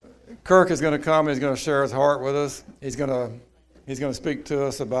Kirk is going to come. He's going to share his heart with us. He's going to speak to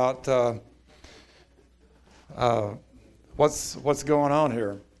us about what's going on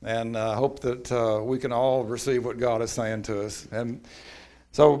here, and I hope that we can all receive what God is saying to us. And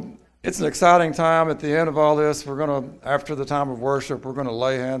so it's an exciting time. At the end of all this, we're going to, after the time of worship, we're going to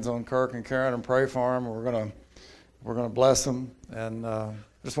lay hands on Kirk and Karen and pray for them. We're going to bless them, and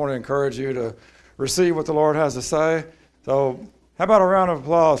just want to encourage you to receive what the Lord has to say. So how about a round of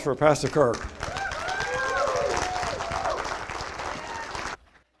applause for Pastor Kirk?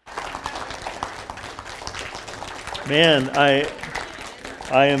 Man, I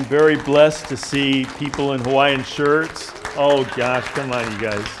am very blessed to see people in Hawaiian shirts. Oh gosh, come on, you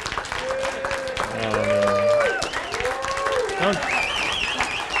guys.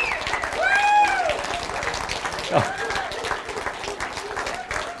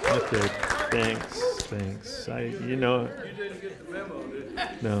 Okay, thanks. You didn't get the memo, did you?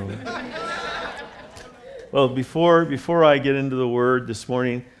 No. Well, before I get into the word this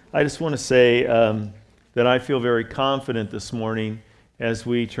morning, I just want to say that I feel very confident this morning as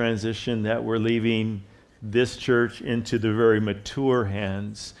we transition that we're leaving this church into the very mature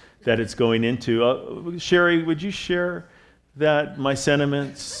hands that it's going into. Sherry, would you share my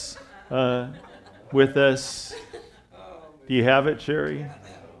sentiments with us? Do you have it, Sherry?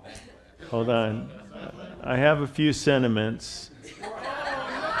 Hold on. I have a few sentiments.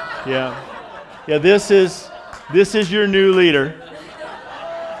 Yeah, this is your new leader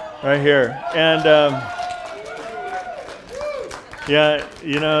right here. And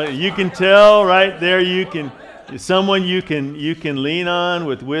you can tell right there, someone you can lean on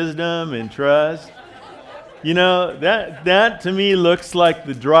with wisdom and trust. That to me looks like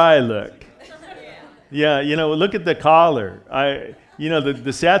the dry look. Yeah, look at the collar.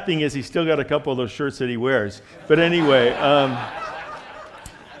 The sad thing is he's still got a couple of those shirts that he wears. But anyway,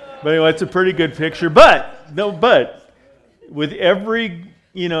 it's a pretty good picture. But with every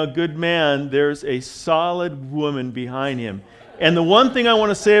good man, there's a solid woman behind him. And the one thing I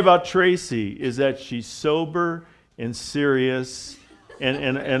want to say about Tracy is that she's sober and serious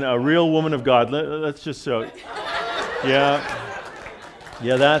and a real woman of God. Let's just show it. Yeah,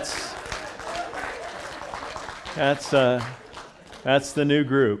 that's the new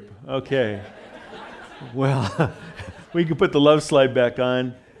group. Okay. Well, we can put the love slide back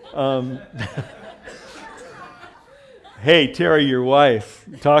on. Hey, Terry, your wife,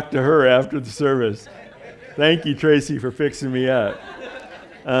 talk to her after the service. Thank you, Tracy, for fixing me up.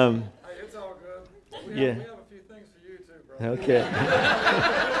 It's all good. We have a few things for you too, bro. Okay.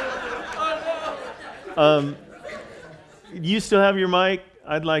 Do you still have your mic?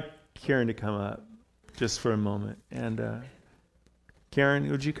 I'd like Karen to come up just for a moment. And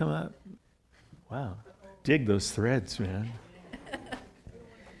Karen, would you come up? Wow. Dig those threads, man.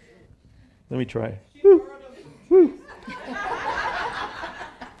 Let me try. Woo.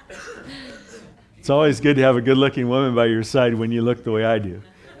 It's always good to have a good-looking woman by your side when you look the way I do.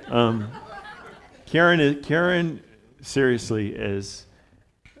 Karen seriously has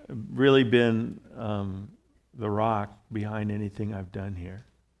really been the rock behind anything I've done here.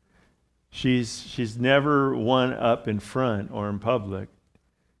 She's never one up in front or in public,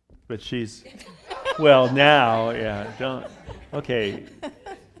 but okay.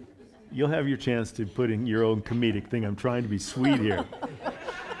 You'll have your chance to put in your own comedic thing. I'm trying to be sweet here.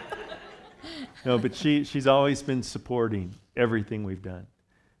 No, but she's always been supporting everything we've done,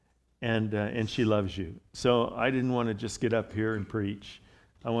 and she loves you. So I didn't want to just get up here and preach.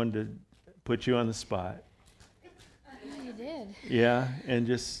 I wanted to put you on the spot. Yeah, you did. Yeah, and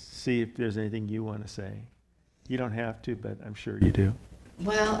just see if there's anything you want to say. You don't have to, but I'm sure you do.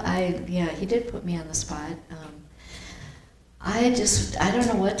 Well, he did put me on the spot. I don't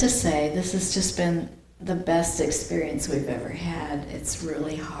know what to say. This has just been the best experience we've ever had. It's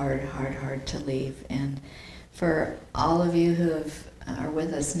really hard to leave. And for all of you who are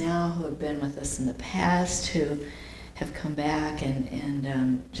with us now, who have been with us in the past, who have come back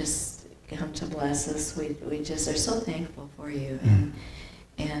and just come to bless us, we just are so thankful for you.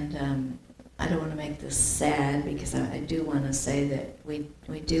 And I don't want to make this sad, because I do want to say that we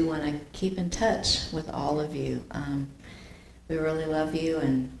do want to keep in touch with all of you. We really love you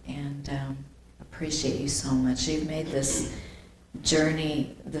and appreciate you so much. You've made this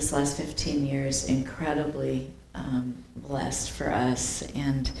journey this last 15 years incredibly blessed for us,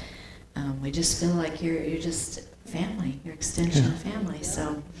 and we just feel like you're just family, you're extension of family.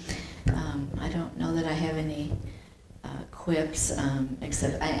 So I don't know that I have any quips,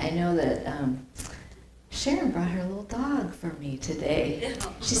 except I know that Sharon brought her little dog for me today.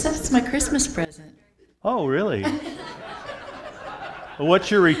 She said it's my Christmas present. Oh, really?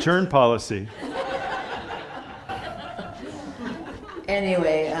 What's your return policy?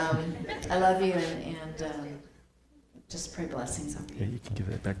 Anyway, I love you and just pray blessings on Yeah, you. you can give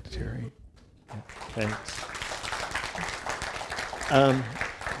that back to Terry. Yeah, thanks.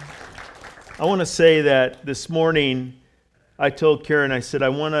 I want to say that this morning I told Karen, I said,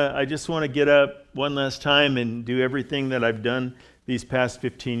 I just want to get up one last time and do everything that I've done these past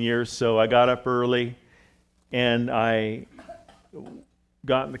 15 years. So I got up early and I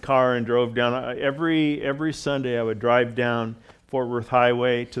got in the car and drove down. Every Sunday I would drive down Fort Worth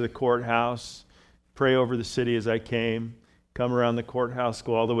Highway to the courthouse, pray over the city as I came, come around the courthouse,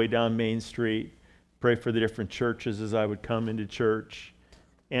 go all the way down Main Street, pray for the different churches as I would come into church.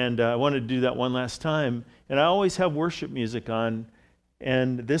 And I wanted to do that one last time. And I always have worship music on.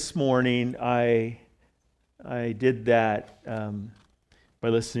 And this morning I did that by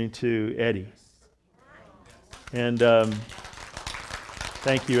listening to Eddie. And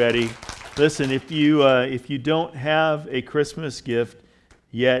thank you, Eddie. Listen, if you don't have a Christmas gift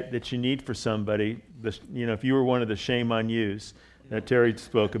yet that you need for somebody, if you were one of the shame on yous that Terry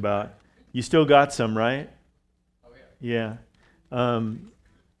spoke about, you still got some, right? Oh, yeah. Yeah.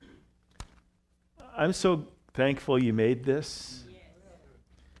 I'm so thankful you made this.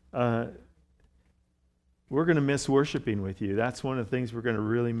 We're going to miss worshiping with you. That's one of the things we're going to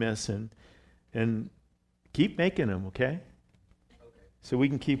really miss, and keep making them, okay? So we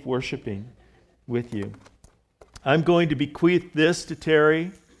can keep worshiping with you. I'm going to bequeath this to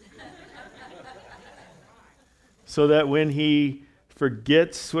Terry so that when he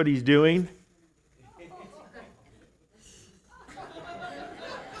forgets what he's doing,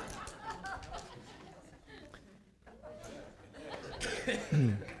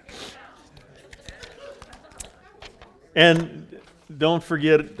 and don't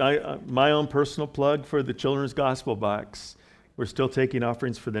forget my own personal plug for the Children's Gospel Box. We're still taking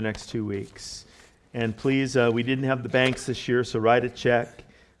offerings for the next 2 weeks. And please, we didn't have the banks this year, so write a check.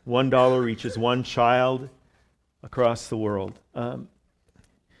 $1 reaches one child across the world. I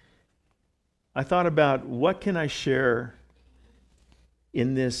thought about what can I share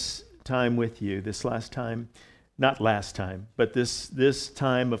in this time with you, this last time, not last time, but this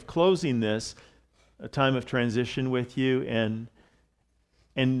time of closing this, a time of transition with you, and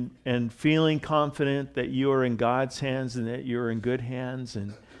feeling confident that you are in God's hands and that you're in good hands,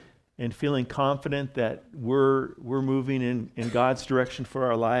 and feeling confident that we're moving in God's direction for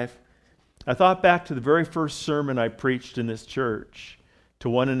our life. I thought back to the very first sermon I preached in this church to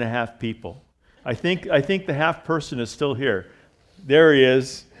 1.5 people. I think the half person is still here. There he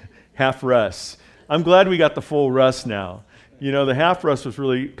is, half Russ. I'm glad we got the full Russ now. The half Russ was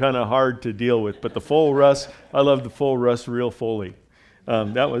really kind of hard to deal with, but the full Russ, I love the full Russ real fully.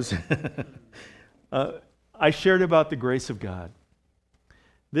 That was, I shared about the grace of God.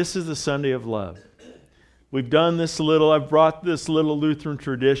 This is the Sunday of love. We've done this I've brought this little Lutheran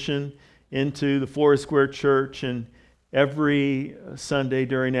tradition into the Forest Square Church, and every Sunday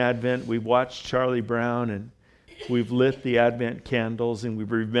during Advent, we've watched Charlie Brown, and we've lit the Advent candles, and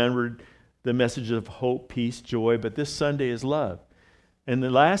we've remembered the message of hope, peace, joy, but this Sunday is love. And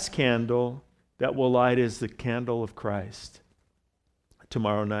the last candle that we'll light is the candle of Christ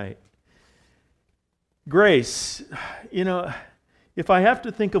tomorrow night. Grace, if I have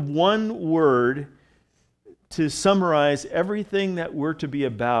to think of one word to summarize everything that we're to be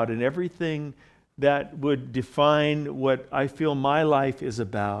about and everything that would define what I feel my life is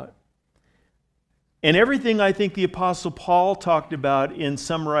about, and everything I think the Apostle Paul talked about in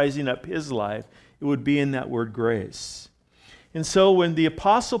summarizing up his life, it would be in that word grace. And so when the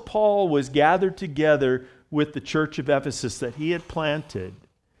Apostle Paul was gathered together with the church of Ephesus that he had planted,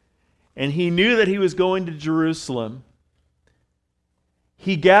 and he knew that he was going to Jerusalem,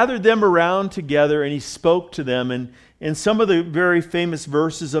 he gathered them around together and he spoke to them. And some of the very famous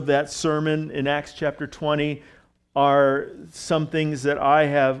verses of that sermon in Acts chapter 20 are some things that I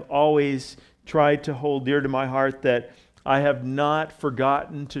have always tried to hold dear to my heart, that I have not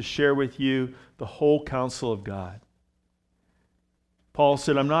forgotten to share with you the whole counsel of God. Paul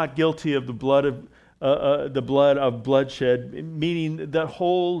said, I'm not guilty of the blood of bloodshed, meaning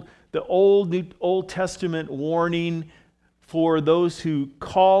the Old Testament warning for those who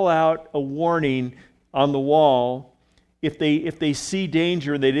call out a warning on the wall. If they see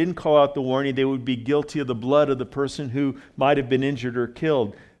danger and they didn't call out the warning, they would be guilty of the blood of the person who might have been injured or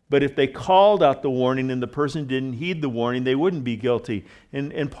killed. But if they called out the warning and the person didn't heed the warning, they wouldn't be guilty.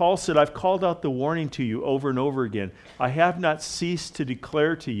 And Paul said, I've called out the warning to you over and over again. I have not ceased to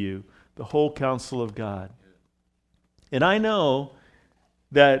declare to you the whole counsel of God. And I know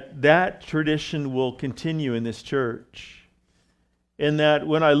that tradition will continue in this church. in that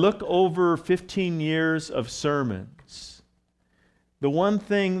when I look over 15 years of sermons, the one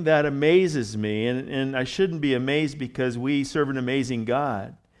thing that amazes me, and I shouldn't be amazed because we serve an amazing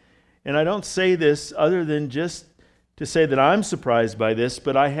God, and I don't say this other than just to say that I'm surprised by this,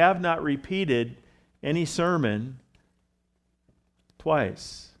 but I have not repeated any sermon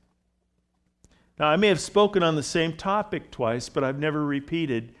twice. Now, I may have spoken on the same topic twice, but I've never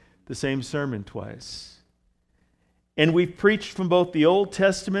repeated the same sermon twice. And we've preached from both the Old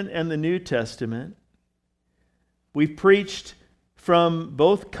Testament and the New Testament. We've preached from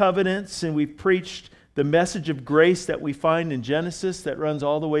both covenants, and we've preached the message of grace that we find in Genesis that runs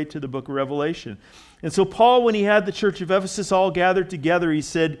all the way to the book of Revelation. And so Paul, when he had the church of Ephesus all gathered together, he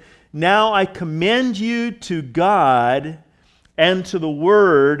said, "Now I commend you to God and to the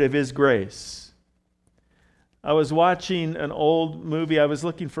word of his grace." I was watching an old movie. I was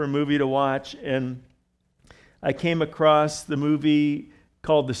looking for a movie to watch, and I came across the movie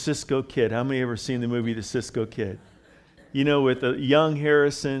called The Cisco Kid. How many ever seen the movie The Cisco Kid? You know, with a young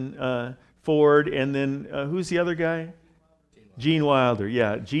Harrison Ford, and then who's the other guy? Gene Wilder.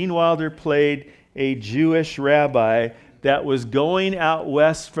 Yeah, Gene Wilder played a Jewish rabbi that was going out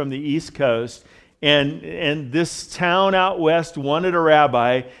west from the East Coast, and this town out west wanted a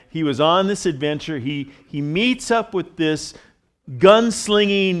rabbi. He was on this adventure. He meets up with this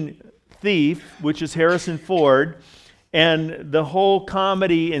gunslinging thief, which is Harrison Ford, and the whole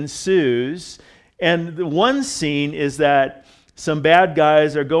comedy ensues. And the one scene is that some bad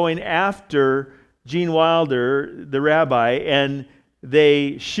guys are going after Gene Wilder, the rabbi, and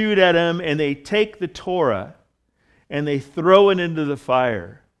they shoot at him, and they take the Torah and they throw it into the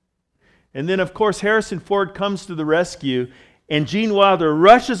fire. And then, of course, Harrison Ford comes to the rescue, and Gene Wilder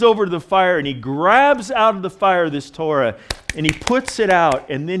rushes over to the fire, and he grabs out of the fire this Torah, and he puts it out,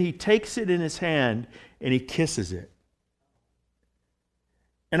 and then he takes it in his hand, and he kisses it.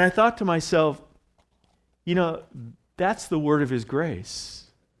 And I thought to myself, you know, that's the word of his grace.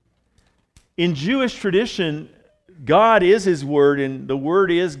 In Jewish tradition, God is his word, and the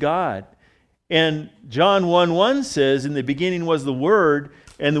word is God. And John 1:1 says, "In the beginning was the Word,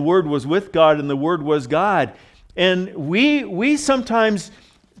 and the Word was with God, and the Word was God." And we sometimes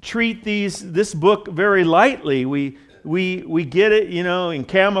treat this book very lightly. We get it, you know, in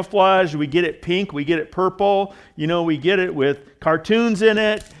camouflage. We get it pink. We get it purple. You know, we get it with cartoons in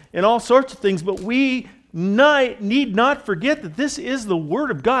it and all sorts of things. But we need not forget that this is the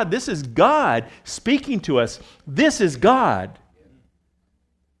Word of God. This is God speaking to us. This is God.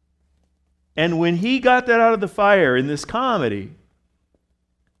 And when he got that out of the fire in this comedy,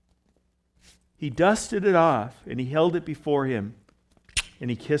 he dusted it off and he held it before him and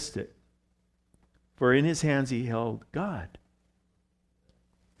he kissed it. For in his hands he held God.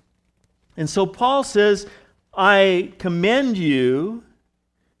 And so Paul says, "I commend you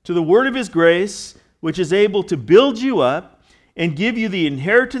to the word of his grace, which is able to build you up and give you the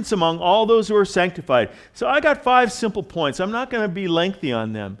inheritance among all those who are sanctified." So I got 5 simple points. I'm not going to be lengthy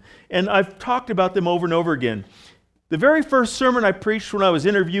on them. And I've talked about them over and over again. The very first sermon I preached when I was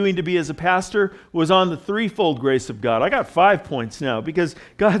interviewing to be as a pastor was on the threefold grace of God. I got 5 points now because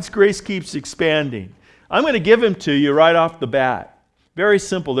God's grace keeps expanding. I'm going to give them to you right off the bat. Very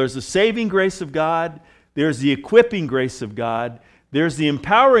simple. There's the saving grace of God. There's the equipping grace of God. There's the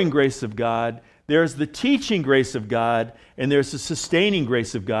empowering grace of God. There's the teaching grace of God, and there's the sustaining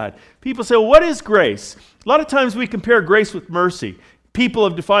grace of God. People say, well, what is grace? A lot of times we compare grace with mercy. People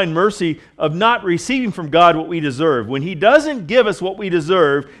have defined mercy of not receiving from God what we deserve. When he doesn't give us what we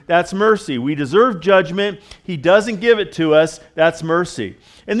deserve, that's mercy. We deserve judgment. He doesn't give it to us. That's mercy.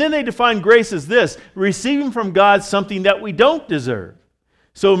 And then they define grace as this: receiving from God something that we don't deserve.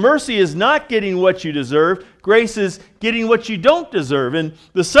 So mercy is not getting what you deserve. Grace is getting what you don't deserve. And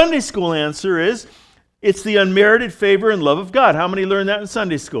the Sunday school answer is, it's the unmerited favor and love of God. How many learned that in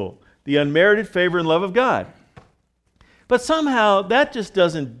Sunday school? The unmerited favor and love of God. But somehow that just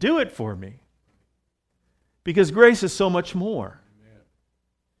doesn't do it for me. Because grace is so much more.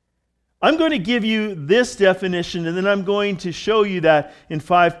 I'm going to give you this definition, and then I'm going to show you that in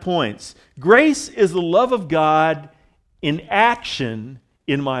 5 points. Grace is the love of God in action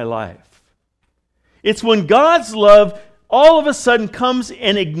in my life. It's when God's love all of a sudden comes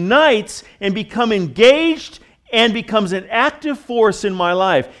and ignites and becomes engaged and becomes an active force in my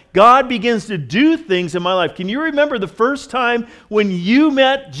life. God begins to do things in my life. Can you remember the first time when you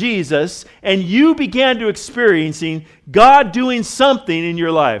met Jesus and you began to experiencing God doing something in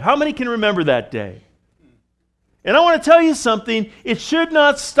your life? How many can remember that day? And I want to tell you something. It should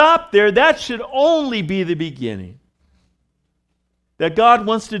not stop there. That should only be the beginning. That God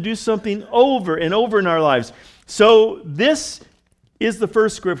wants to do something over and over in our lives. So this is the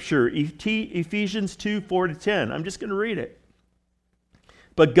first scripture, Ephesians 2, 4-10. I'm just going to read it.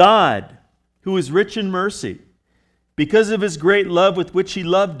 But God, who is rich in mercy, because of his great love with which he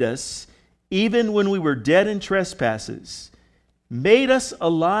loved us, even when we were dead in trespasses, made us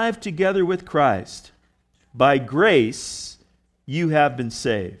alive together with Christ. By grace you have been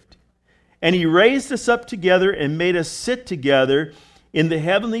saved. And he raised us up together and made us sit together in the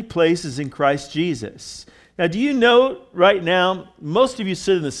heavenly places in Christ Jesus. Now, do you know right now, most of you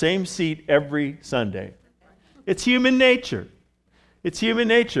sit in the same seat every Sunday. It's human nature. It's human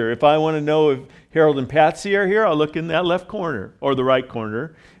nature. If I want to know if Harold and Patsy are here, I'll look in that left corner or the right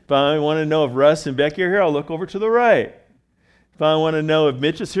corner. If I want to know if Russ and Becky are here, I'll look over to the right. If I want to know if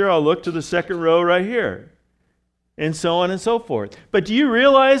Mitch is here, I'll look to the second row right here. And so on and so forth. But do you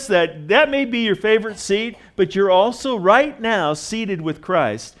realize that that may be your favorite seat, but you're also right now seated with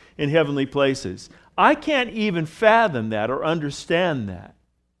Christ in heavenly places? I can't even fathom that or understand that.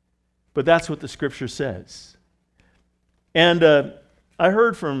 But that's what the Scripture says. And I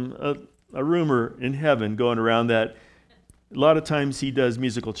heard from a rumor in heaven going around that a lot of times he does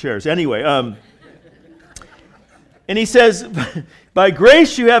musical chairs. Anyway, and he says, by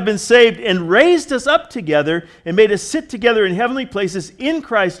grace you have been saved and raised us up together and made us sit together in heavenly places in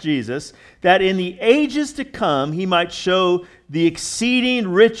Christ Jesus, that in the ages to come he might show the exceeding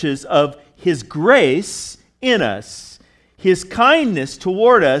riches of his grace in us, his kindness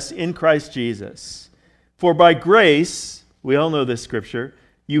toward us in Christ Jesus. For by grace, we all know this scripture,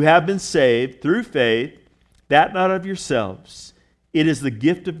 you have been saved through faith, that not of yourselves. It is the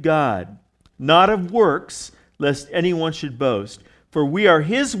gift of God, not of works, lest anyone should boast. For we are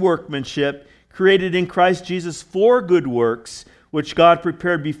his workmanship, created in Christ Jesus for good works, which God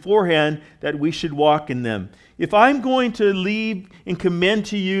prepared beforehand that we should walk in them. If I'm going to leave and commend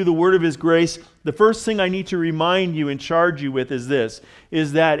to you the word of his grace, the first thing I need to remind you and charge you with is this,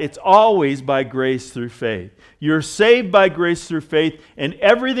 is that it's always by grace through faith. You're saved by grace through faith, and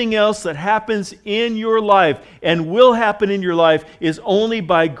everything else that happens in your life and will happen in your life is only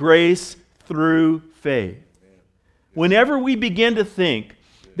by grace through faith. Whenever we begin to think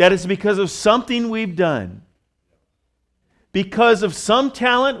that it's because of something we've done, because of some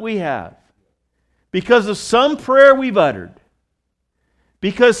talent we have, because of some prayer we've uttered,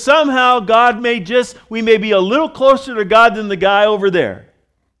 because somehow we may be a little closer to God than the guy over there,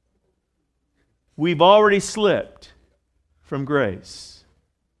 we've already slipped from grace.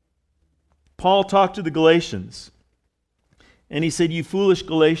 Paul talked to the Galatians, and he said, you foolish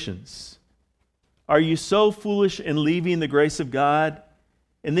Galatians, are you so foolish in leaving the grace of God?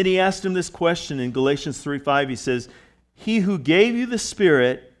 And then he asked him this question in Galatians 3:5. He says, he who gave you the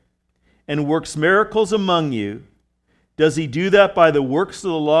Spirit and works miracles among you, does he do that by the works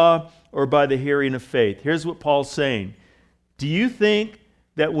of the law or by the hearing of faith? Here's what Paul's saying. Do you think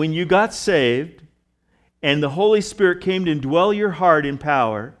that when you got saved and the Holy Spirit came to indwell your heart in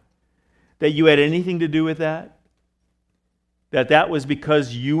power, that you had anything to do with that? That was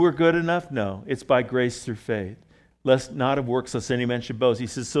because you were good enough? No, it's by grace through faith. Lest not of works, lest any man should boast. He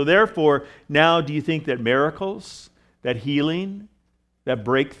says, so therefore, now do you think that miracles, that healing, that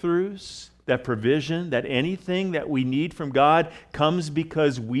breakthroughs, that provision, that anything that we need from God comes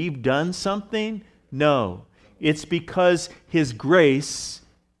because we've done something? No, it's because his grace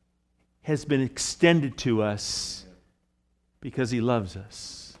has been extended to us because he loves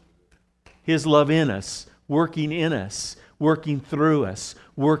us. His love in us, working in us, working through us,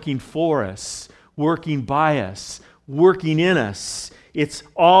 working for us, working by us, working in us. It's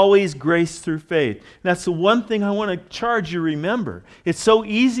always grace through faith. That's the one thing I want to charge you remember. It's so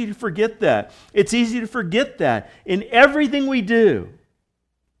easy to forget that. It's easy to forget that in everything we do.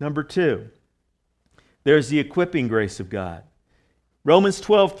 Number 2, there's the equipping grace of God. Romans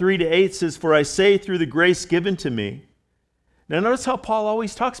 12:3-8 says, for I say through the grace given to me. Now notice how Paul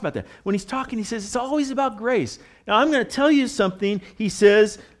always talks about that. When he's talking, he says it's always about grace. Now I'm going to tell you something. He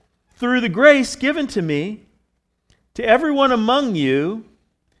says, through the grace given to me, to everyone among you,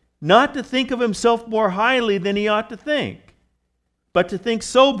 not to think of himself more highly than he ought to think, but to think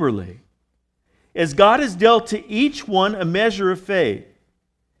soberly, as God has dealt to each one a measure of faith.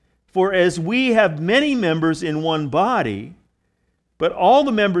 For as we have many members in one body, but all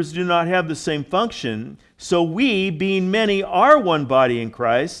the members do not have the same function, so we, being many, are one body in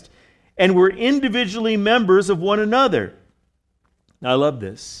Christ, and we're individually members of one another. Now, I love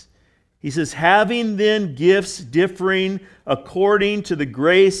this. He says, having then gifts differing according to the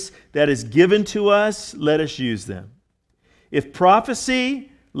grace that is given to us, let us use them. If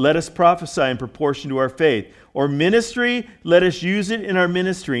prophecy, let us prophesy in proportion to our faith. Or ministry, let us use it in our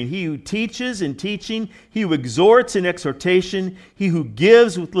ministry. And he who teaches in teaching, he who exhorts in exhortation, he who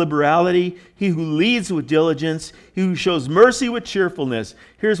gives with liberality, he who leads with diligence, he who shows mercy with cheerfulness.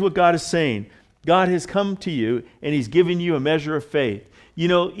 Here's what God is saying. God has come to you and he's given you a measure of faith. You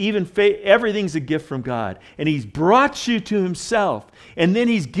know, even faith, everything's a gift from God. And he's brought you to himself. And then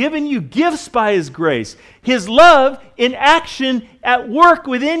he's given you gifts by his grace. His love in action at work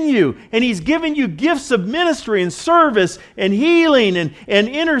within you. And he's given you gifts of ministry and service and healing and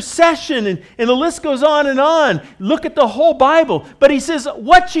intercession. And the list goes on and on. Look at the whole Bible. But he says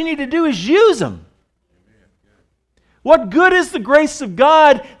what you need to do is use them. What good is the grace of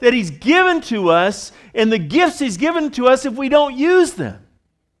God that he's given to us and the gifts he's given to us if we don't use them?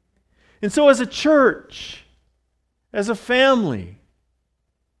 And so as a church, as a family,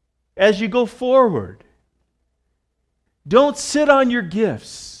 as you go forward, don't sit on your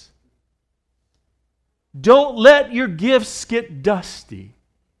gifts. Don't let your gifts get dusty.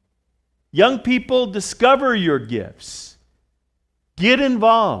 Young people, discover your gifts. Get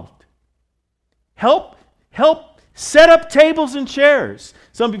involved. Help set up tables and chairs.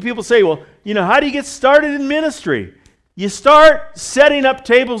 Some people say, well, you know, how do you get started in ministry? You start setting up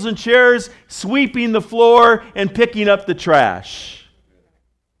tables and chairs, sweeping the floor, and picking up the trash.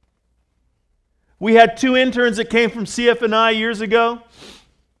 We had 2 interns that came from CF&I years ago.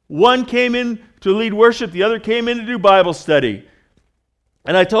 One came in to lead worship. The other came in to do Bible study.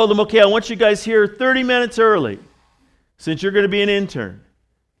 And I told them, okay, I want you guys here 30 minutes early since you're going to be an intern.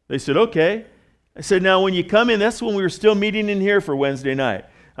 They said, okay. I said, now when you come in, that's when we were still meeting in here for Wednesday night.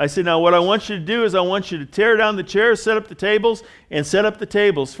 I said, now what I want you to do is I want you to tear down the chairs, set up the tables, and set up the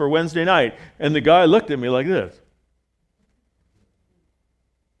tables for Wednesday night. And the guy looked at me like this.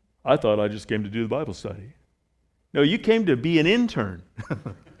 I thought I just came to do the Bible study. No, you came to be an intern.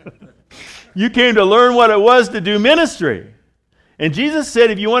 You came to learn what it was to do ministry. And Jesus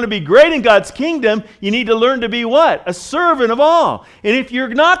said if you want to be great in God's kingdom, you need to learn to be what? A servant of all. And if you're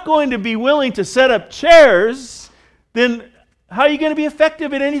not going to be willing to set up chairs, then how are you going to be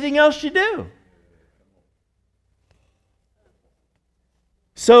effective at anything else you do?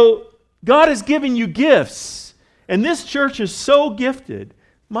 So God has given you gifts. And this church is so gifted.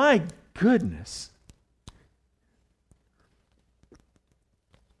 My goodness.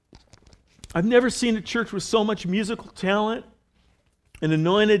 I've never seen a church with so much musical talent and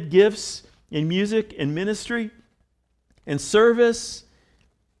anointed gifts in music and ministry and service,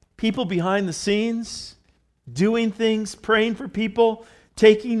 people behind the scenes, doing things, praying for people,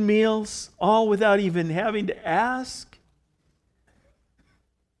 taking meals, all without even having to ask.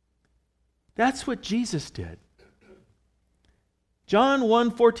 That's what Jesus did. John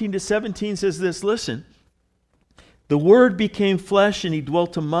 1:14-17 says this, listen, the Word became flesh and he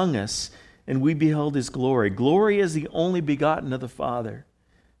dwelt among us, and we beheld his glory. Glory as the only begotten of the Father,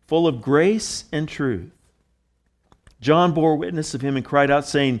 full of grace and truth. John bore witness of him and cried out,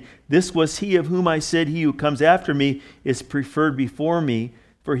 saying, this was he of whom I said, he who comes after me is preferred before me,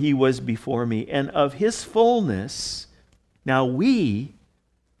 for he was before me. And of his fullness, now we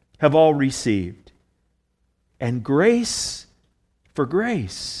have all received. And grace for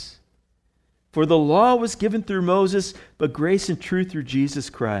grace. For the law was given through Moses, but grace and truth through Jesus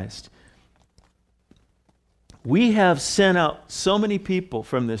Christ. We have sent out so many people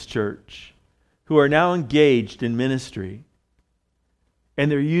from this church who are now engaged in ministry, and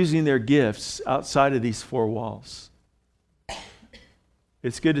they're using their gifts outside of these 4 walls.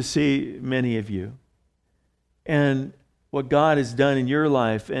 It's good to see many of you. And what God has done in your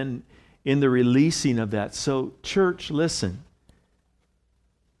life and in the releasing of that. So, church, listen.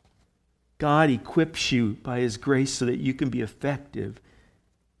 God equips you by his grace so that you can be effective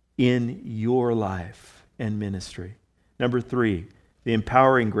in your life and ministry. Number 3, the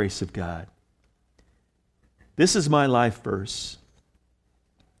empowering grace of God. This is my life verse.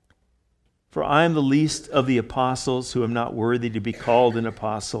 For I am the least of the apostles who am not worthy to be called an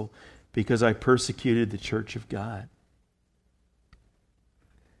apostle because I persecuted the church of God.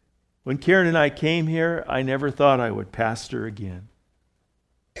 When Karen and I came here, I never thought I would pastor again.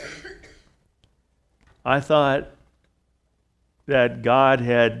 I thought that God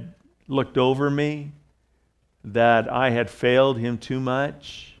had looked over me, that I had failed him too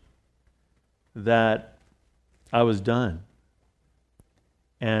much, that I was done.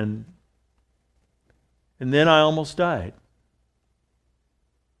 And then I almost died.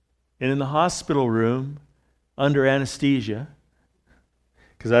 And in the hospital room, under anesthesia,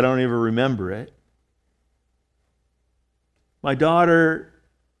 because I don't even remember it, my daughter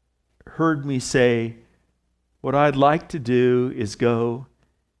heard me say, what I'd like to do is go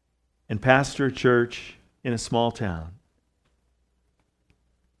and pastor a church in a small town.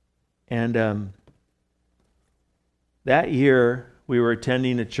 And that year, we were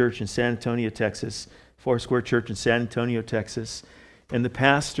attending a church in San Antonio, Texas, Foursquare Church in San Antonio, Texas. And the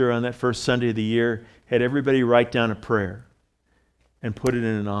pastor on that first Sunday of the year had everybody write down a prayer and put it in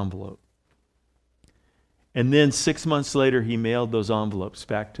an envelope. And then 6 months later, he mailed those envelopes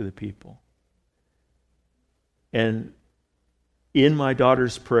back to the people. And in my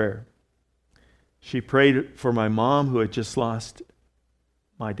daughter's prayer, she prayed for my mom who had just lost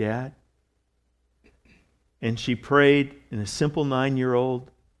my dad. And she prayed in a simple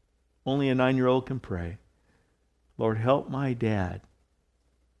 9-year-old, only a 9-year-old can pray, Lord, help my dad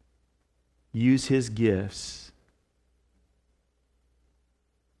use his gifts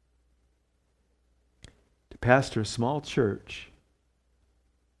to pastor a small church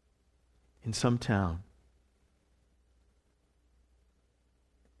in some town.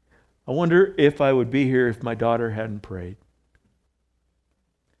 I wonder if I would be here if my daughter hadn't prayed.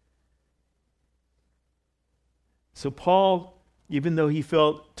 So Paul, even though he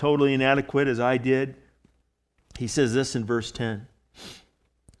felt totally inadequate as I did, he says this in verse 10.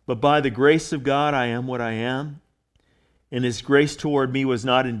 But by the grace of God I am what I am, and his grace toward me was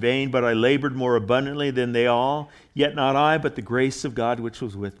not in vain, but I labored more abundantly than they all, yet not I, but the grace of God which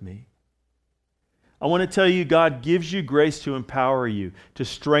was with me. I want to tell you, God gives you grace to empower you, to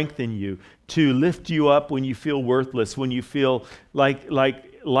strengthen you, to lift you up when you feel worthless, when you feel like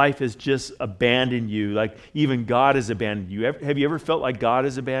life has just abandoned you, like even God has abandoned you. Have you ever felt like God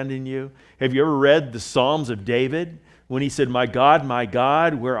has abandoned you? Have you ever read the Psalms of David when he said, my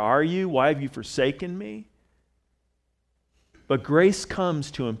God, where are you? Why have you forsaken me? But grace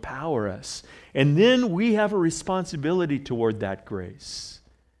comes to empower us. And then we have a responsibility toward that grace.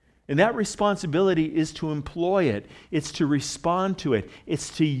 And that responsibility is to employ it. It's to respond to it. It's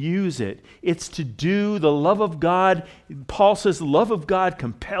to use it. It's to do the love of God. Paul says the love of God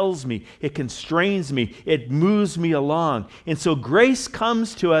compels me. It constrains me. It moves me along. And so grace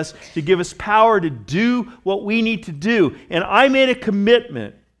comes to us to give us power to do what we need to do. And I made a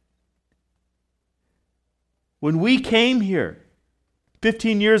commitment when we came here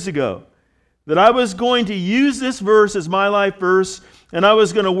 15 years ago that I was going to use this verse as my life verse. And I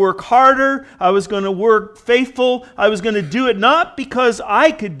was going to work harder. I was going to work faithful. I was going to do it not because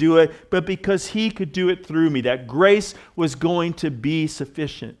I could do it, but because he could do it through me. That grace was going to be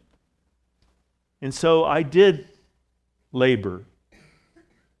sufficient. And so I did labor.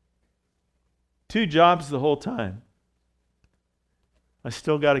 2 jobs the whole time. I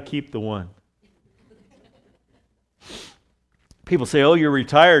still got to keep the one. People say, oh, you're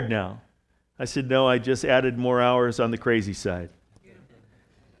retired now. I said, no, I just added more hours on the crazy side.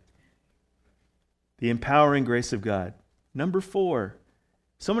 The empowering grace of God. Number 4,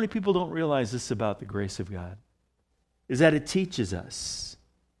 so many people don't realize this about the grace of God, is that it teaches us.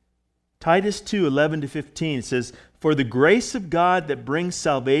 Titus 2:11-15 says, for the grace of God that brings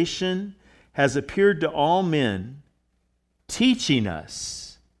salvation has appeared to all men, teaching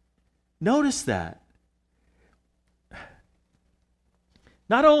us. Notice that.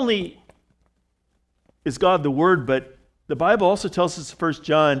 Not only is God the Word, but the Bible also tells us in 1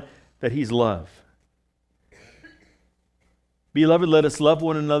 John that he's love. Beloved, let us love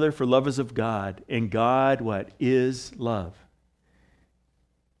one another, for love is of God, and God, what? Is love.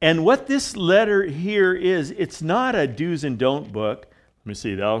 And what this letter here is, it's not a do's and don't book. Let me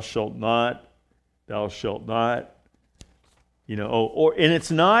see, thou shalt not. And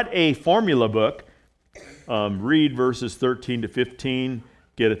it's not a formula book. Read verses 13-15,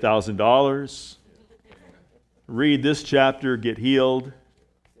 get $1,000. Read this chapter, get healed.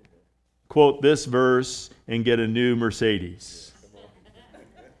 Quote this verse and get a new Mercedes.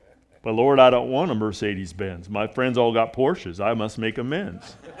 But Lord, I don't want a Mercedes-Benz. My friends all got Porsches. I must make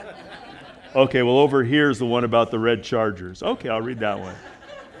amends. Okay, well over here's the one about the red Chargers. Okay, I'll read that one.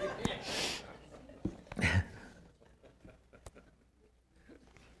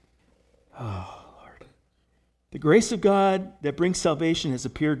 Oh, Lord. The grace of God that brings salvation has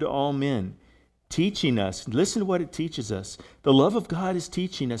appeared to all men, teaching us. Listen to what it teaches us. The love of God is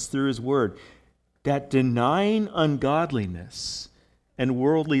teaching us through his word that denying ungodliness and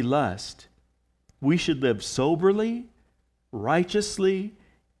worldly lust, we should live soberly, righteously,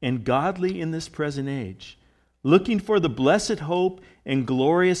 and godly in this present age, looking for the blessed hope and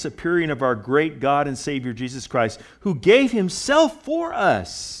glorious appearing of our great God and Savior Jesus Christ, who gave himself for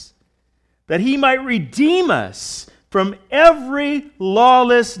us, that he might redeem us from every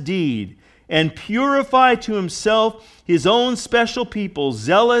lawless deed and purify to himself his own special people,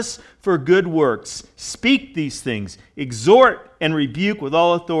 zealous for good works. Speak these things, exhort and rebuke with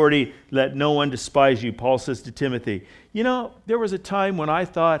all authority. Let no one despise you," Paul says to Timothy. You know, there was a time when I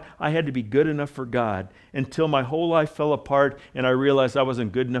thought I had to be good enough for God until my whole life fell apart and I realized I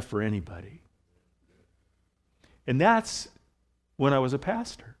wasn't good enough for anybody. And that's when I was a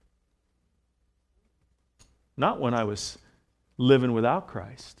pastor. Not when I was living without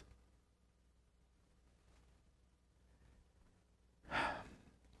Christ.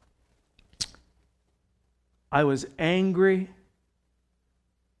 I was angry.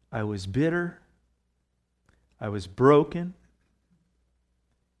 I was bitter. I was broken.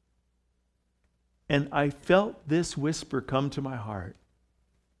 And I felt this whisper come to my heart.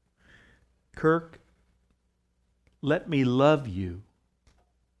 Kirk, let me love you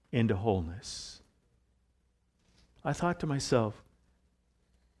into wholeness. I thought to myself,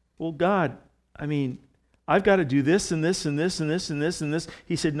 well, God, I mean, I've got to do this and this and this and this and this and this.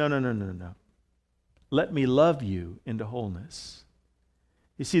 He said, no. Let me love you into wholeness.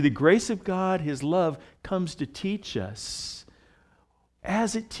 You see, the grace of God, His love, comes to teach us.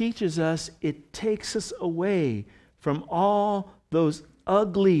 As it teaches us, it takes us away from all those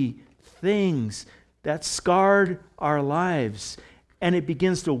ugly things that scarred our lives. And it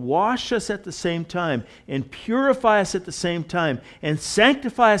begins to wash us at the same time, and purify us at the same time, and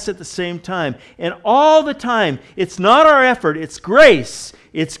sanctify us at the same time. And all the time, it's not our effort, it's grace.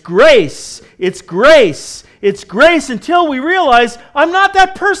 It's grace. It's grace. It's grace until we realize I'm not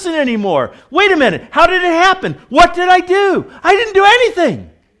that person anymore. Wait a minute, how did it happen? What did I do? I didn't do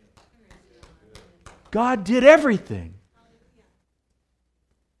anything. God did everything.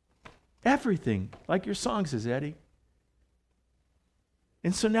 Everything, like your song says, Eddie.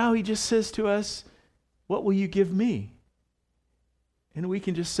 And so now He just says to us, what will you give me? And we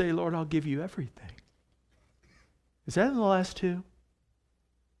can just say, Lord, I'll give you everything. Is that in the last two?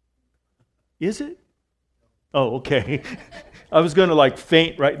 Is it? Oh, okay. I was going to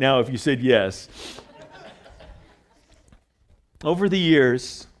faint right now if you said yes. Over the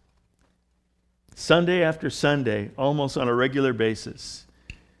years, Sunday after Sunday, almost on a regular basis,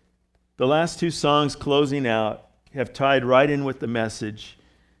 the last two songs closing out have tied right in with the message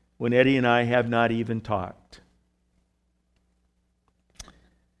when Eddie and I have not even talked.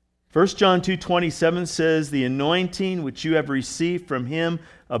 1 John 2:27 says, "The anointing which you have received from Him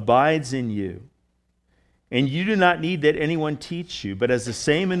abides in you. And you do not need that anyone teach you, but as the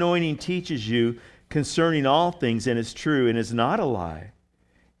same anointing teaches you concerning all things and is true and is not a lie,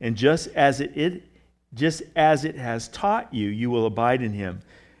 and just as it has taught you, you will abide in Him."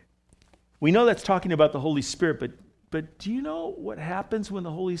 We know that's talking about the Holy Spirit, but do you know what happens when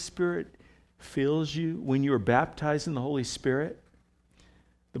the Holy Spirit fills you, when you are baptized in the Holy Spirit?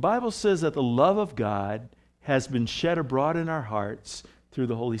 The Bible says that the love of God has been shed abroad in our hearts through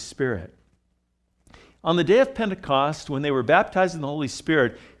the Holy Spirit. On the day of Pentecost, when they were baptized in the Holy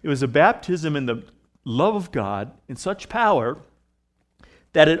Spirit, it was a baptism in the love of God in such power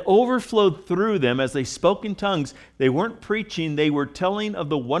that it overflowed through them as they spoke in tongues. They weren't preaching, they were telling of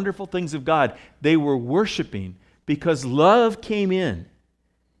the wonderful things of God. They were worshiping because love came in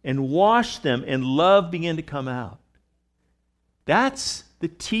and washed them, and love began to come out. That's the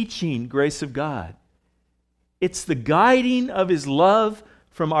teaching grace of God. It's the guiding of His love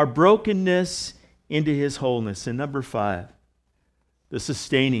from our brokenness into His wholeness. And number 5, the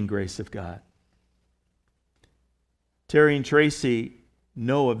sustaining grace of God. Terry and Tracy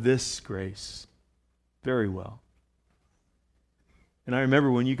know of this grace very well. And I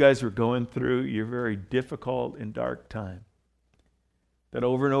remember when you guys were going through your very difficult and dark time, that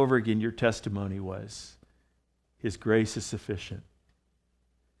over and over again your testimony was, His grace is sufficient.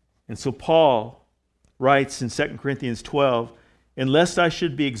 And so Paul writes in 2 Corinthians 12, "And lest I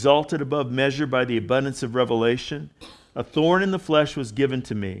should be exalted above measure by the abundance of revelation, a thorn in the flesh was given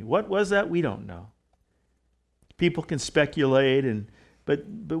to me." What was that? We don't know. People can speculate, but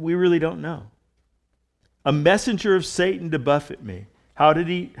we really don't know. "A messenger of Satan to buffet me." How did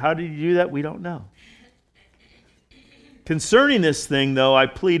he do that? We don't know. "Concerning this thing, though, I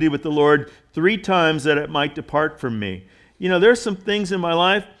pleaded with the Lord 3 times that it might depart from me." You know, there's some things in my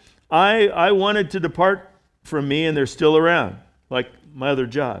life I wanted to depart from me, and they're still around, like my other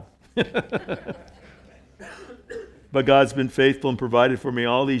job. But God's been faithful and provided for me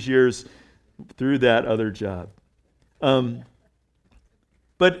all these years through that other job.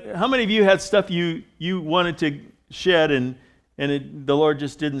 But how many of you had stuff you wanted to shed and the Lord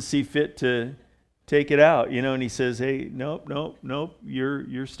just didn't see fit to take it out, and He says, "Hey, nope,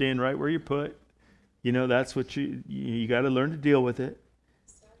 you're staying right where you're put. That's what you got to learn to deal with it."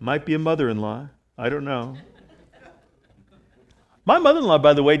 Might be a mother-in-law. I don't know. My mother-in-law,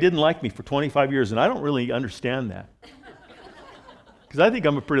 by the way, didn't like me for 25 years, and I don't really understand that. Because I think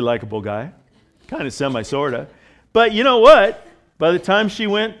I'm a pretty likable guy. Kind of semi-sorta. But you know what? By the time she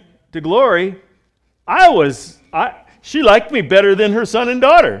went to glory, she liked me better than her son and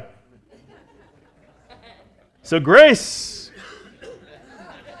daughter. So grace.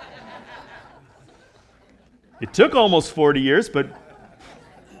 It took almost 40 years, but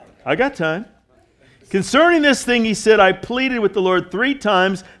I got time. Concerning this thing, he said, I pleaded with the Lord 3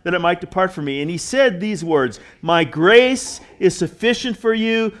 times that it might depart from me. And he said these words, my grace is sufficient for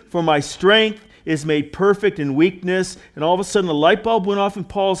you, for my strength is made perfect in weakness. And all of a sudden a light bulb went off in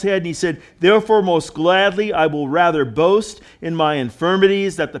Paul's head, and he said, therefore most gladly I will rather boast in my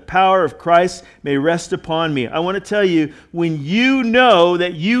infirmities, that the power of Christ may rest upon me. I want to tell you, when you know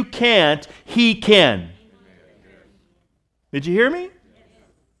that you can't, he can. Did you hear me?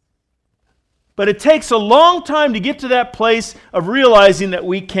 But it takes a long time to get to that place of realizing that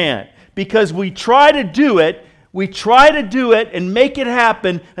we can't. Because we try to do it and make it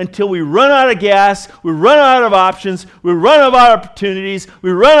happen until we run out of gas, we run out of options, we run out of opportunities,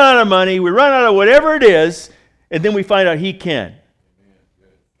 we run out of money, we run out of whatever it is, and then we find out he can.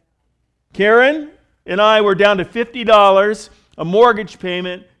 Karen and I were down to $50, a mortgage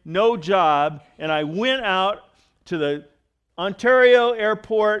payment, no job, and I went out to the Ontario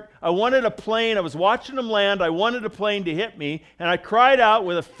airport. I wanted a plane. I was watching them land. I wanted a plane to hit me. And I cried out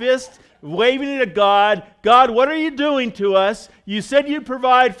with a fist, waving it at God. God, what are you doing to us? You said you'd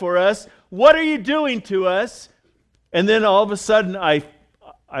provide for us. What are you doing to us? And then all of a sudden, I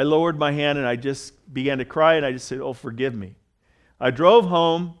lowered my hand and I just began to cry. And I just said, oh, forgive me. I drove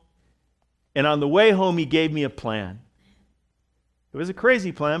home. And on the way home, he gave me a plan. It was a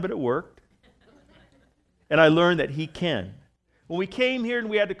crazy plan, but it worked. And I learned that he can. When we came here and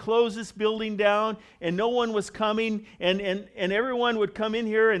we had to close this building down and no one was coming and everyone would come in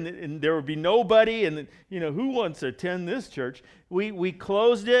here and there would be nobody and who wants to attend this church? We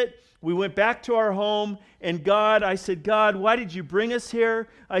closed it. We went back to our home and I said, God, why did you bring us here?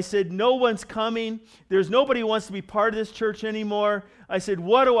 I said, no one's coming. There's nobody who wants to be part of this church anymore. I said,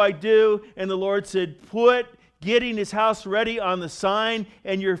 what do I do? And the Lord said, put getting his house ready on the sign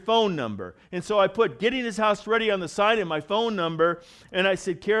and your phone number. And so I put getting his house ready on the sign and my phone number. And I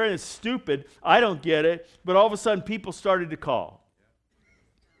said, Karen, it's stupid. I don't get it. But all of a sudden, people started to call.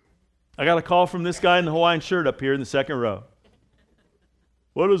 I got a call from this guy in the Hawaiian shirt up here in the second row.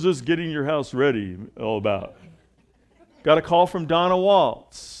 What is this getting your house ready all about? Got a call from Donna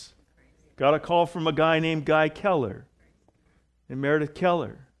Waltz. Got a call from a guy named Guy Keller and Meredith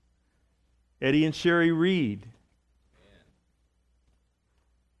Keller. Eddie and Sherry Reed.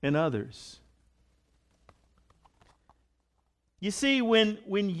 And others. You see, when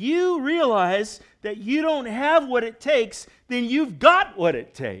you realize that you don't have what it takes, then you've got what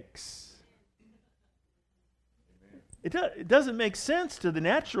it takes. It doesn't make sense to the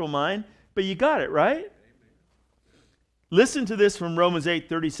natural mind, but you got it, right? Listen to this from Romans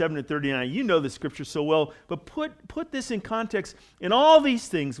 8:37 and 39. You know the scripture so well, but put this in context. In all these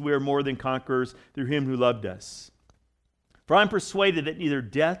things we are more than conquerors through him who loved us. For I'm persuaded that neither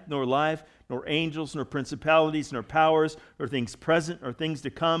death nor life, nor angels, nor principalities, nor powers, nor things present, nor things to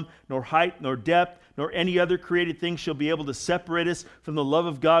come, nor height, nor depth, nor any other created thing shall be able to separate us from the love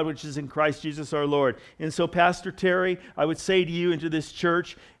of God which is in Christ Jesus our Lord. And so, Pastor Terry, I would say to you and to this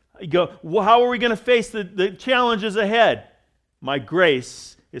church, you go, well, how are we going to face the challenges ahead? My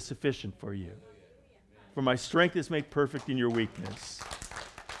grace is sufficient for you. For my strength is made perfect in your weakness.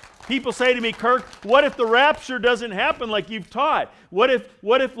 People say to me, Kirk, what if the rapture doesn't happen like you've taught? What if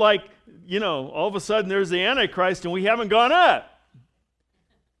all of a sudden there's the Antichrist and we haven't gone up?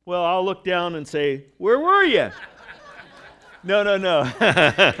 Well, I'll look down and say, where were you? No. No.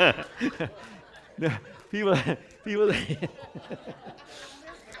 People.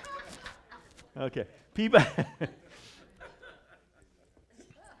 Okay. People.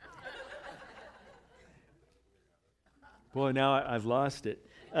 Boy, now I've lost it.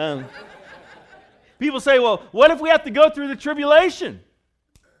 People say, well, what if we have to go through the tribulation?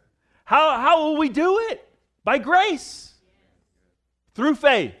 How will we do it? By grace. Through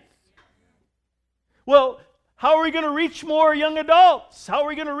faith. Well, how are we going to reach more young adults? How are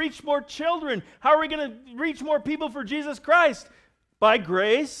we going to reach more children? How are we going to reach more people for Jesus Christ? By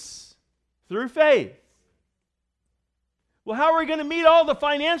grace, through faith. Well, how are we going to meet all the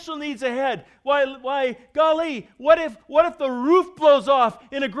financial needs ahead? Why, golly, what if the roof blows off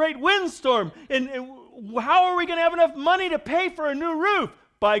in a great windstorm? And how are we going to have enough money to pay for a new roof?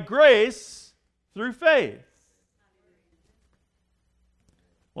 By grace, through faith.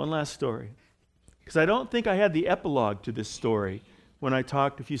 One last story. Because I don't think I had the epilogue to this story when I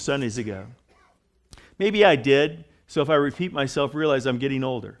talked a few Sundays ago. Maybe I did, so if I repeat myself, realize I'm getting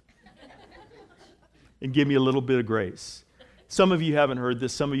older. And give me a little bit of grace. Some of you haven't heard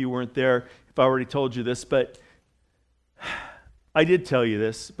this, some of you weren't there if I already told you this, but I did tell you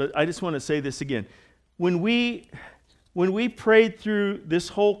this, but I just want to say this again. When we prayed through this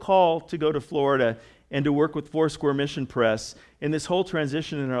whole call to go to Florida and to work with Foursquare Mission Press, and this whole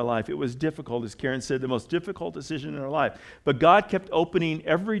transition in our life, it was difficult, as Karen said, the most difficult decision in our life. But God kept opening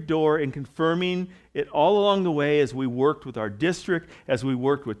every door and confirming it all along the way as we worked with our district, as we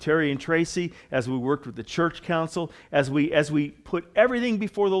worked with Terry and Tracy, as we worked with the church council, as we put everything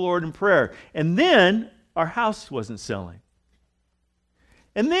before the Lord in prayer. And then our house wasn't selling.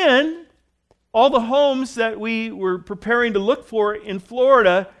 And then all the homes that we were preparing to look for in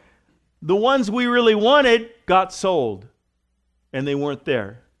Florida, the ones we really wanted got sold, and they weren't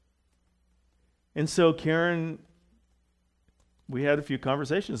there. And so Karen, we had a few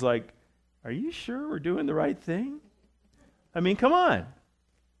conversations like, are you sure we're doing the right thing? I mean, come on.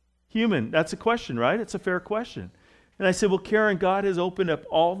 Human, that's a question, right? It's a fair question. And I said, well, Karen, God has opened up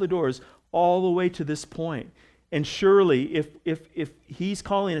all the doors all the way to this point. And surely, if He's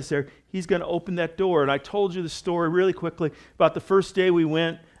calling us there, He's going to open that door. And I told you the story really quickly about the first day we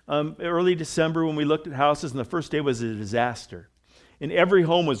went, early December when we looked at houses, and the first day was a disaster. And every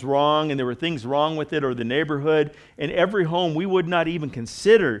home was wrong, and there were things wrong with it or the neighborhood. And every home, we would not even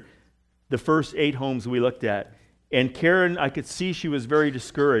consider the first 8 homes we looked at. And Karen, I could see she was very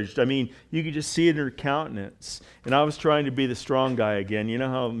discouraged. I mean, you could just see it in her countenance. And I was trying to be the strong guy again. You know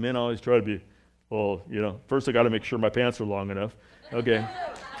how men always try to be, well, first I got to make sure my pants are long enough. Okay.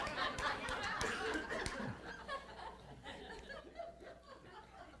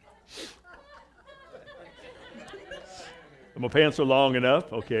 My pants are long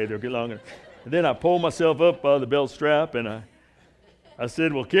enough. Okay, they'll get long enough. And then I pulled myself up by the belt strap, and I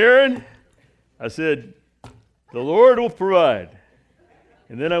said, well, Karen, I said, the Lord will provide.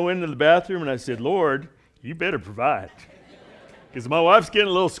 And then I went into the bathroom, and I said, Lord, you better provide. Because my wife's getting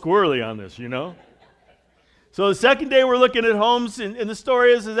a little squirrely on this, So the second day we're looking at homes, and the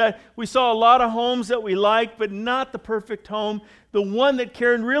story is that we saw a lot of homes that we liked, but not the perfect home. The one that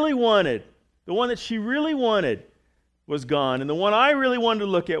Karen really wanted, the one that she really wanted, was gone. And the one I really wanted to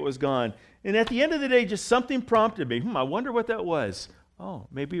look at was gone. And at the end of the day, just something prompted me. I wonder what that was. Oh,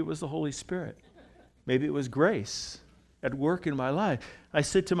 maybe it was the Holy Spirit. Maybe it was grace at work in my life. I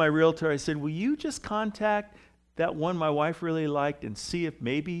said to my realtor, I said, will you just contact that one my wife really liked and see if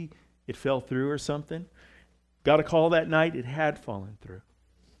maybe it fell through or something? Got a call that night. It had fallen through.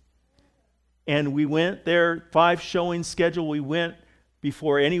 And we went there, 5 showing schedule. We went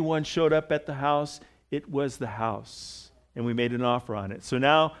before anyone showed up at the house. It was the house. And we made an offer on it. So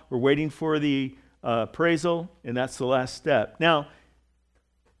now we're waiting for the appraisal, and that's the last step. Now,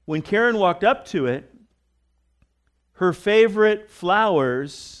 when Karen walked up to it, her favorite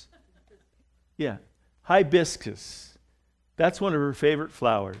flowers, hibiscus. That's one of her favorite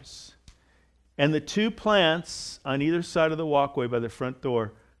flowers. And the 2 plants on either side of the walkway by the front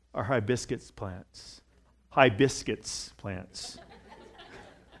door are hibiscus plants. Hibiscus plants.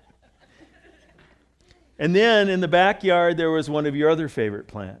 And then in the backyard, there was one of your other favorite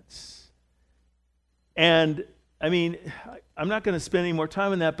plants. And, I mean, I'm not going to spend any more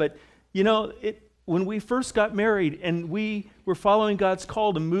time on that, but, when we first got married and we were following God's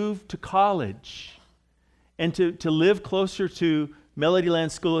call to move to college and to live closer to Melodyland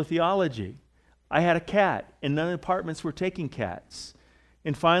School of Theology, I had a cat, and none of the apartments were taking cats.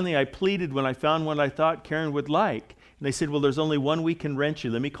 And finally, I pleaded when I found one I thought Karen would like. And they said, well, there's only one we can rent you.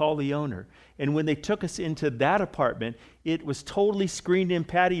 Let me call the owner. And when they took us into that apartment, it was totally screened-in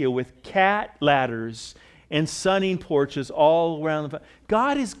patio with cat ladders and sunning porches all around.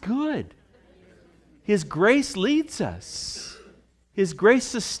 God is good. His grace leads us. His grace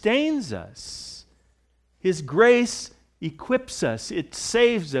sustains us. His grace equips us. It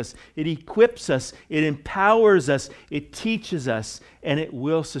saves us. It equips us. It empowers us. It teaches us. And it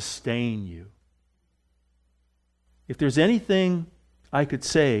will sustain you. If there's anything I could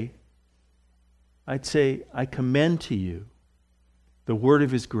say, I'd say, I commend to you the word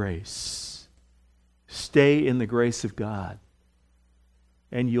of His grace. Stay in the grace of God,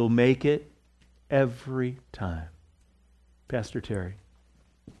 and you'll make it every time. Pastor Terry.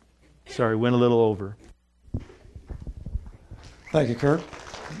 Sorry, went a little over. Thank you, Kurt.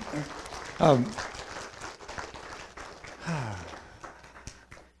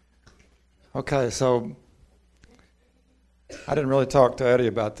 Okay, so I didn't really talk to Eddie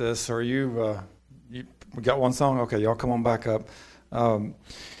about this. We got one song? Okay, y'all come on back up.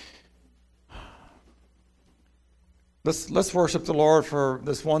 Let's worship the Lord for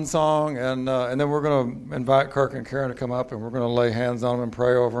this one song, and then we're going to invite Kirk and Karen to come up, and we're going to lay hands on them and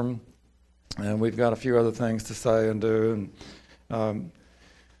pray over them. And we've got a few other things to say and do, and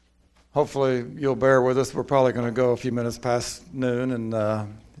hopefully you'll bear with us. We're probably going to go a few minutes past noon, and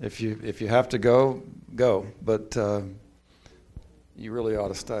if you have to go, but you really ought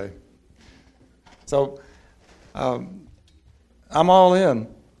to stay. So I'm all in.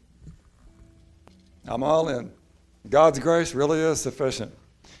 I'm all in. God's grace really is sufficient.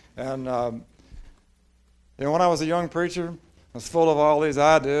 And when I was a young preacher, I was full of all these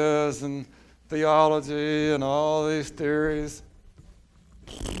ideas and theology and all these theories.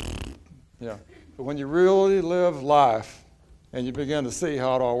 Yeah. But when you really live life and you begin to see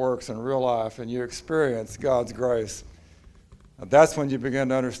how it all works in real life and you experience God's grace, that's when you begin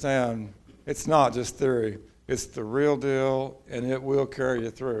to understand it's not just theory. It's the real deal, and it will carry you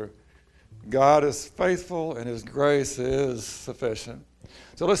through. God is faithful, and His grace is sufficient.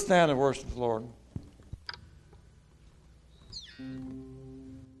 So let's stand and worship the Lord.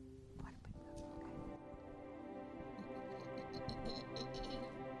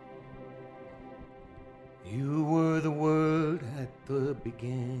 You were the Word at the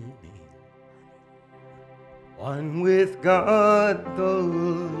beginning, one with God the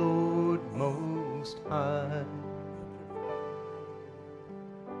Lord Most High.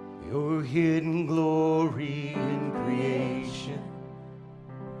 Your hidden glory in creation,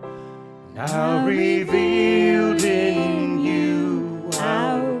 now revealed in you,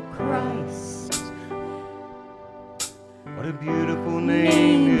 our Christ. What a beautiful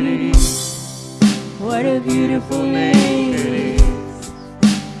name it is. What a beautiful name it is.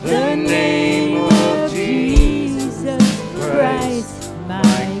 The name of Jesus Christ,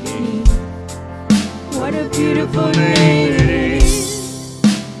 my King. What a beautiful name it is.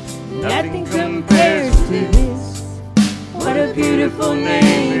 Nothing compares to this. What a beautiful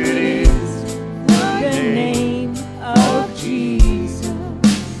name it is. The name of Jesus.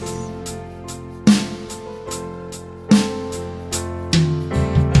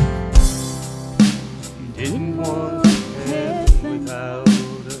 You didn't want heaven without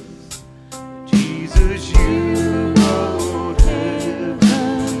us. Jesus, you wrote heaven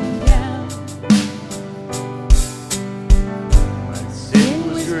down. My sin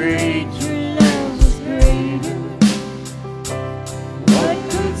was great, your love was greater. What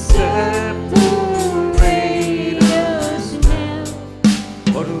could separate us now?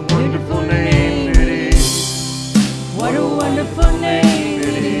 What a wonderful name it is. What a wonderful name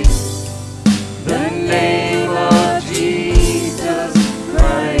it is. The name of Jesus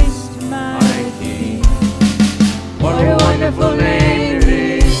Christ, my King. What a wonderful name it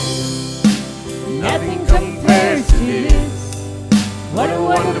is. Nothing compares to this. What a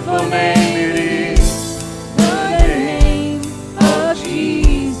wonderful name it is. The name of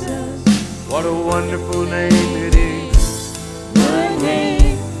Jesus. What a wonderful name it is. The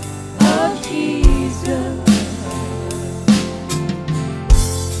name of Jesus.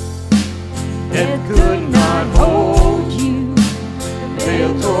 Death could not hold you. The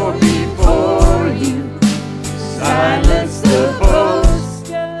veil tore before you. Silence the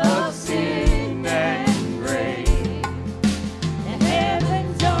boast of sin and grave. The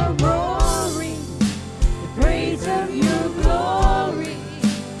heavens are roaring the praise of your glory.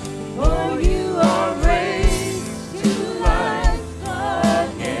 For you are raised to life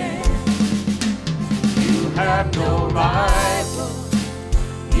again. You have no rival.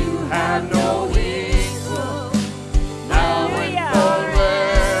 You have no equal. Now and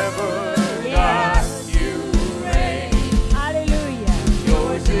forever, God, you reign. Hallelujah.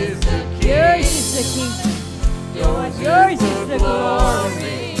 Yours is the Yours is the kingdom. Yours is the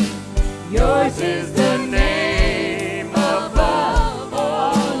glory. Yours is the name above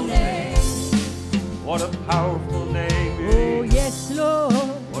all names. What a powerful name it Oh, is. yes, Lord.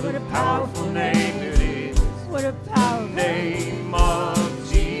 What a powerful name it is. What a powerful Name of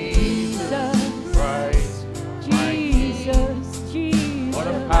Jesus Christ, my King. Jesus. What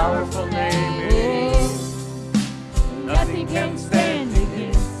a powerful name it is. Nothing can stand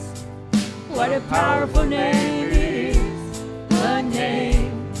against. What a powerful name it is. The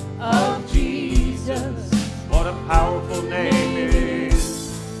name of Jesus. What a powerful name it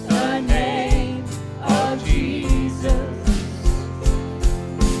is. The name of Jesus.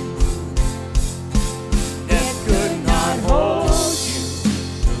 Death could not hold you.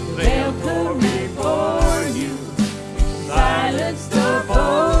 The veil tore before you. Silence the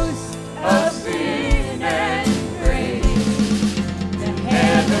boast of sin and grave. The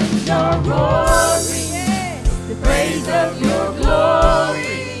heavens are roaring. The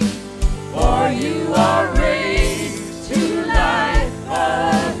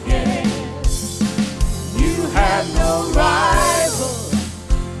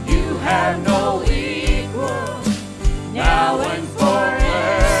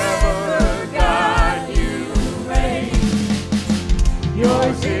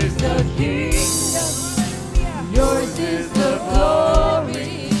kingdom. Yours is the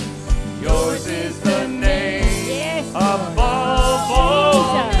glory. Yours is the name above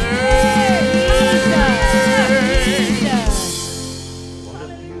all names. What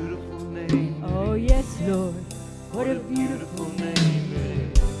a beautiful name. Oh, yes, Lord. What a beautiful name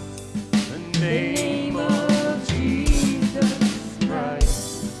it is. The name of Jesus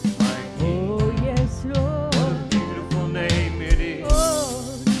Christ, my King. Oh, yes, Lord. What a beautiful name it is.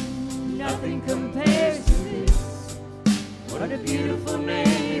 Oh, Nothing compares to this. What a beautiful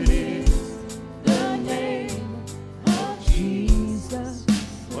name it is. The name of Jesus.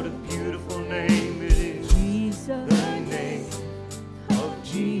 What a beautiful name it is. Jesus. The name of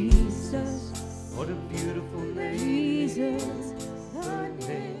Jesus. What a beautiful name. Jesus. The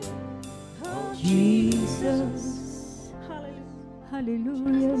name of Jesus.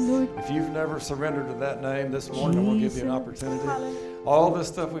 Hallelujah, Lord. If you've never surrendered to that name this morning, I want to give you an opportunity. All this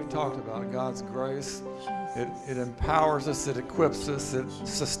stuff we've talked about, God's grace, it empowers us, it equips us, it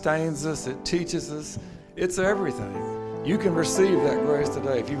sustains us, it teaches us. It's everything. You can receive that grace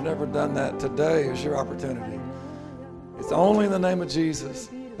today. If you've never done that, today is your opportunity. It's only in the name of Jesus.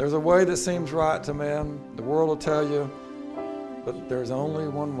 There's a way that seems right to man. The world will tell you, but there's only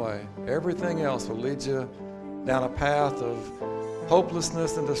one way. Everything else will lead you down a path of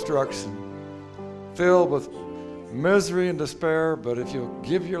hopelessness and destruction, filled with misery and despair. But if you'll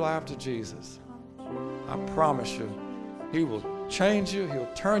give your life to Jesus, I promise you, He will change you. He'll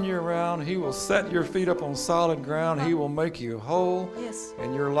turn you around. He will set your feet up on solid ground. He will make you whole. Yes.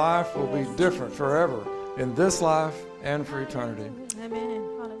 And your life will be different forever in this life and for eternity. Amen.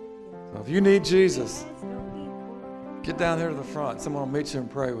 Hallelujah. So if you need Jesus, get down here to the front. Someone will meet you and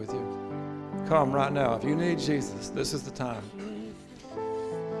pray with you. Come right now. If you need Jesus, this is the time.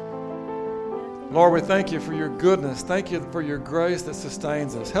 Lord, we thank you for your goodness. Thank you for your grace that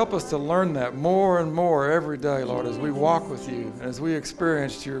sustains us. Help us to learn that more and more every day, Lord, as we walk with you and as we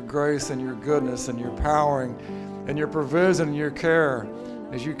experience your grace and your goodness and your powering and your provision and your care.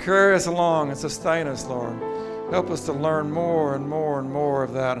 As you carry us along and sustain us, Lord, help us to learn more and more and more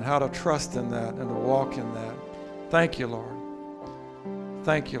of that and how to trust in that and to walk in that. Thank you, Lord.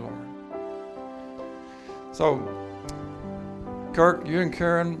 Thank you, Lord. So, Kirk, you and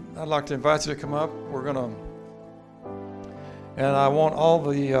Karen, I'd like to invite you to come up. And I want all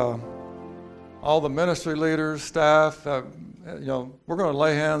the ministry leaders, staff, we're going to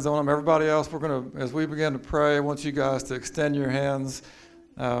lay hands on them. Everybody else, as we begin to pray, I want you guys to extend your hands.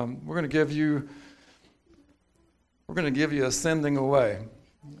 We're going to give you a sending away.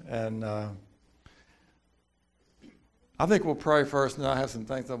 And I think we'll pray first, and I have some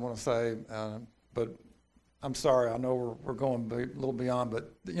things I want to say, but I'm sorry, I know we're going a little beyond,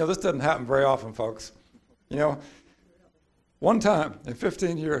 but this doesn't happen very often, folks. One time in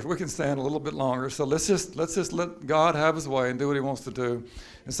 15 years, we can stand a little bit longer. So let's just let God have His way and do what He wants to do.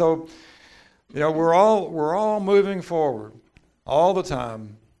 And so, we're all moving forward all the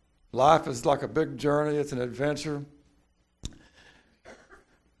time. Life is like a big journey; it's an adventure.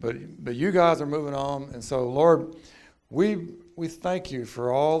 But you guys are moving on, and so Lord, we thank you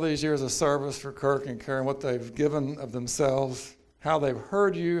for all these years of service for Kirk and Karen, what they've given of themselves, how they've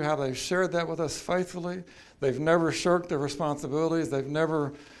heard you, how they've shared that with us faithfully. They've never shirked their responsibilities. They've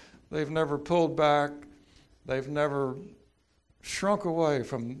never pulled back. They've never shrunk away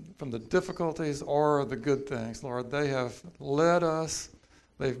from the difficulties or the good things. Lord, they have led us.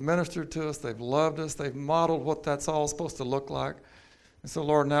 They've ministered to us. They've loved us. They've modeled what that's all supposed to look like. And so,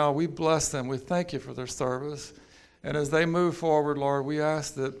 Lord, now we bless them. We thank you for their service. And as they move forward, Lord, we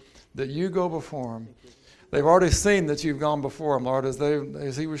ask that you go before them. They've already seen that you've gone before them, Lord,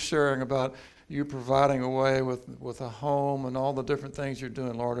 as he was sharing about you providing a way with a home and all the different things you're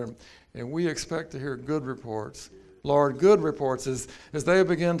doing, Lord. And we expect to hear good reports. Lord, good reports as they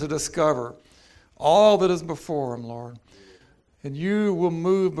begin to discover all that is before them, Lord. And you will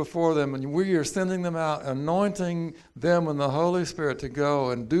move before them, and we are sending them out, anointing them in the Holy Spirit to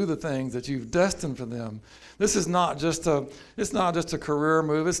go and do the things that you've destined for them. This is not just a career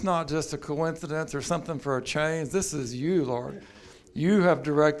move. It's not just a coincidence or something for a change. This is you, Lord. You have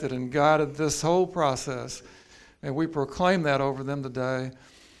directed and guided this whole process, and we proclaim that over them today.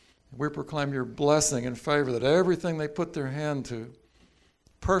 We proclaim your blessing and favor that everything they put their hand to,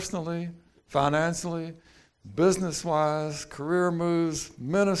 personally, financially, business-wise, career moves,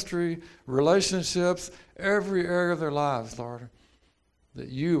 ministry, relationships, every area of their lives, Lord, that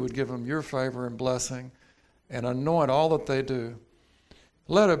you would give them your favor and blessing and anoint all that they do.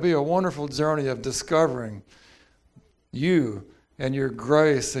 Let it be a wonderful journey of discovering you and your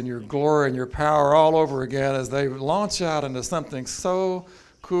grace and your glory and your power all over again as they launch out into something so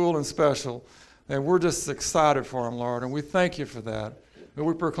cool and special. And we're just excited for them, Lord, and we thank you for that. And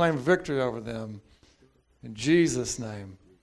we proclaim victory over them. In Jesus' name.